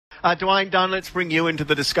Dwayne Dunn, let's bring you into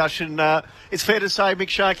the discussion. It's fair to say Mick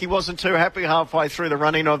Sharkey wasn't too happy halfway through the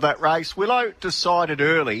running of that race. Willow decided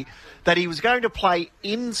early that he was going to play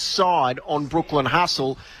inside on Brooklyn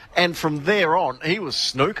Hustle, and from there on, he was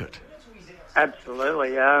snookered.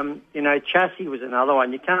 Absolutely. Chassis was another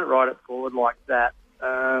one. You can't ride it forward like that.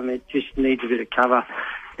 It just needs a bit of cover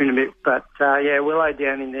in a bit. But, Willow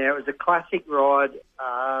down in there. It was a classic ride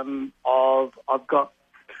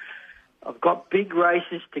I've got big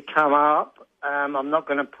races to come up. I'm not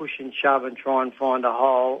going to push and shove and try and find a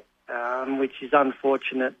hole, which is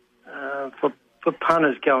unfortunate for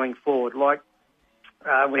punters going forward.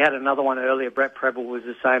 We had another one earlier. Brett Preble was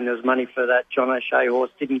the same. There was money for that. John O'Shea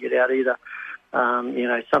horse didn't get out either.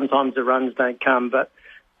 Sometimes the runs don't come. But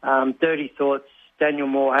Dirty Thoughts, Daniel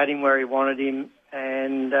Moore had him where he wanted him.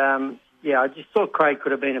 And, I just thought Craig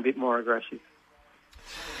could have been a bit more aggressive.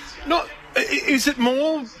 Is it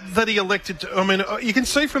more that he elected to... I mean, you can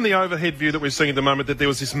see from the overhead view that we're seeing at the moment that there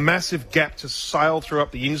was this massive gap to sail through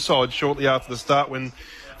up the inside shortly after the start when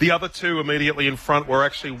the other two immediately in front were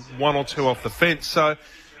actually one or two off the fence. So,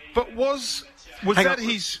 but was that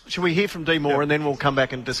his... Shall we hear from D. Moore and then we'll come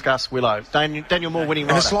back and discuss Willow? Daniel Moore winning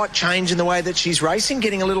rider. And a slight change in the way that she's racing,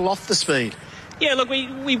 getting a little off the speed. Yeah, look,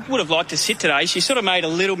 we would have liked to sit today. She sort of made a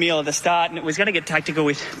little meal at the start and it was going to get tactical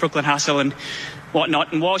with Brooklyn Hustle and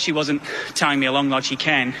whatnot. And while she wasn't towing me along like she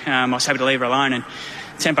can, I was happy to leave her alone. And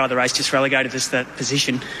tempo of the race just relegated us to that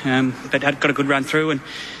position. But had got a good run through and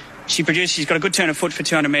she's got a good turn of foot for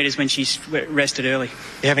 200 metres when she's rested early.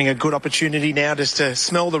 You're having a good opportunity now just to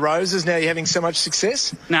smell the roses. Now you're having so much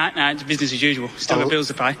success? No, it's business as usual. Still got bills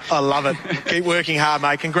to pay. I love it. Keep working hard,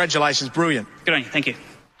 mate. Congratulations. Brilliant. Good on you. Thank you.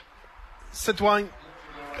 So, Dwayne,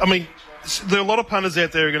 I mean, there are a lot of punters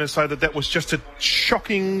out there who are going to say that was just a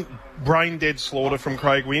shocking, brain-dead slaughter from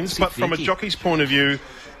Craig Wynns. But from a jockey's point of view,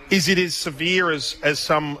 is it as severe as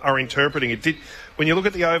some are interpreting it? When you look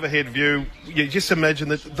at the overhead view, you just imagine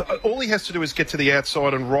that all he has to do is get to the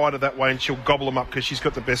outside and ride her that way and she'll gobble him up because she's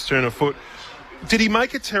got the best turn of foot. Did he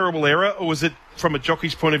make a terrible error, or was it, from a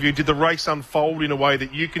jockey's point of view, did the race unfold in a way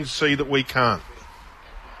that you can see that we can't?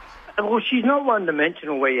 Well, she's not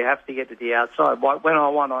one-dimensional where you have to get to the outside. When I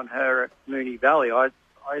won on her at Moonee Valley, I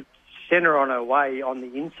sent her on her way on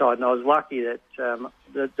the inside, and I was lucky that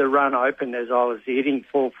the run opened as I was hitting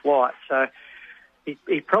full flight. So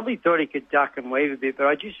he probably thought he could duck and weave a bit, but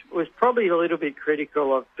I just was probably a little bit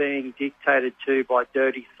critical of being dictated to by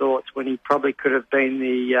Dirty Thoughts when he probably could have been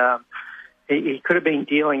he could have been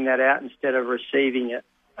dealing that out instead of receiving it.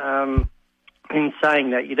 In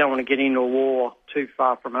saying that, you don't want to get into a war too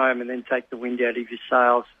far from home and then take the wind out of your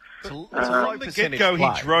sails. From the get-go, he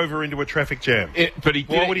drove her into a traffic jam. But he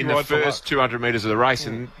did it in the first 200 metres of the race,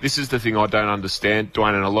 and this is the thing I don't understand,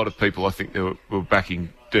 Dwayne, and a lot of people, I think, they were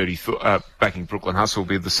backing backing Brooklyn Hustle,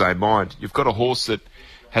 be of the same mind. You've got a horse that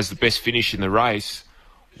has the best finish in the race.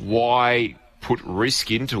 Why put risk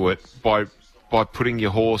into it by putting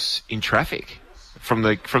your horse in traffic from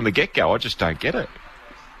the get-go? I just don't get it.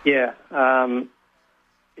 Yeah, I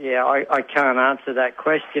can't answer that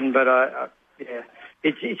question, but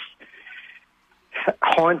it's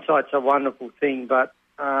hindsight's a wonderful thing, but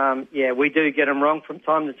we do get them wrong from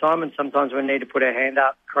time to time, and sometimes we need to put our hand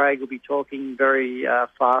up. Craig will be talking very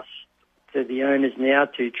fast to the owners now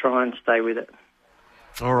to try and stay with it.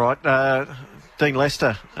 All right, Dean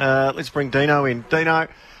Lester, let's bring Dino in. Dino,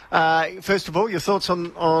 first of all, your thoughts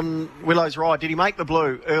on Willow's ride. Did he make the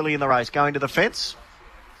blue early in the race, going to the fence?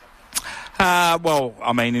 Well,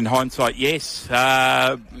 I mean, in hindsight, yes.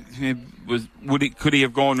 Could he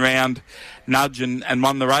have gone round nudge and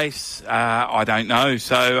won the race? I don't know.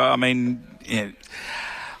 So, I mean,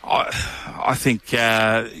 I think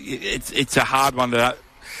it's a hard one to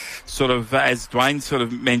sort of, as Dwayne sort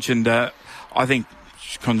of mentioned, I think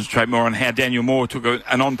concentrate more on how Daniel Moore took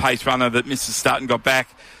an on-pace runner that missed the start and got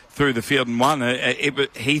back through the field and won.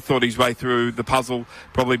 He thought his way through the puzzle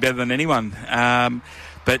probably better than anyone.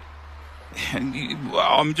 But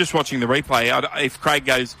I'm just watching the replay. If Craig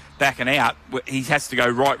goes back and out, he has to go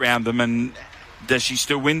right round them. And does she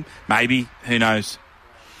still win? Maybe. Who knows?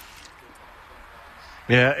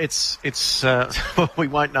 Yeah, it's we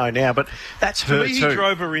won't know now, but that's her too. He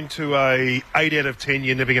drove her into a 8 out of 10.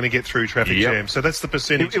 You're never going to get through traffic jam. So that's the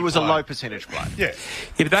percentage. It was a low percentage play. Yeah,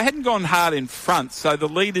 but they hadn't gone hard in front, so the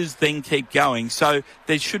leaders then keep going. So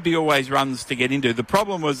there should be always runs to get into. The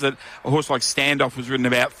problem was that a horse like Standoff was ridden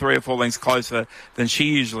about 3 or 4 lengths closer than she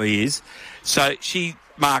usually is. So she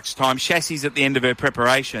marks time. Chassis at the end of her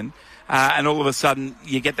preparation. And all of a sudden,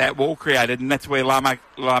 you get that wall created, and that's where La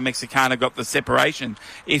Mexicana got the separation.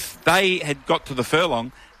 If they had got to the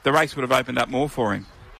furlong, the race would have opened up more for him.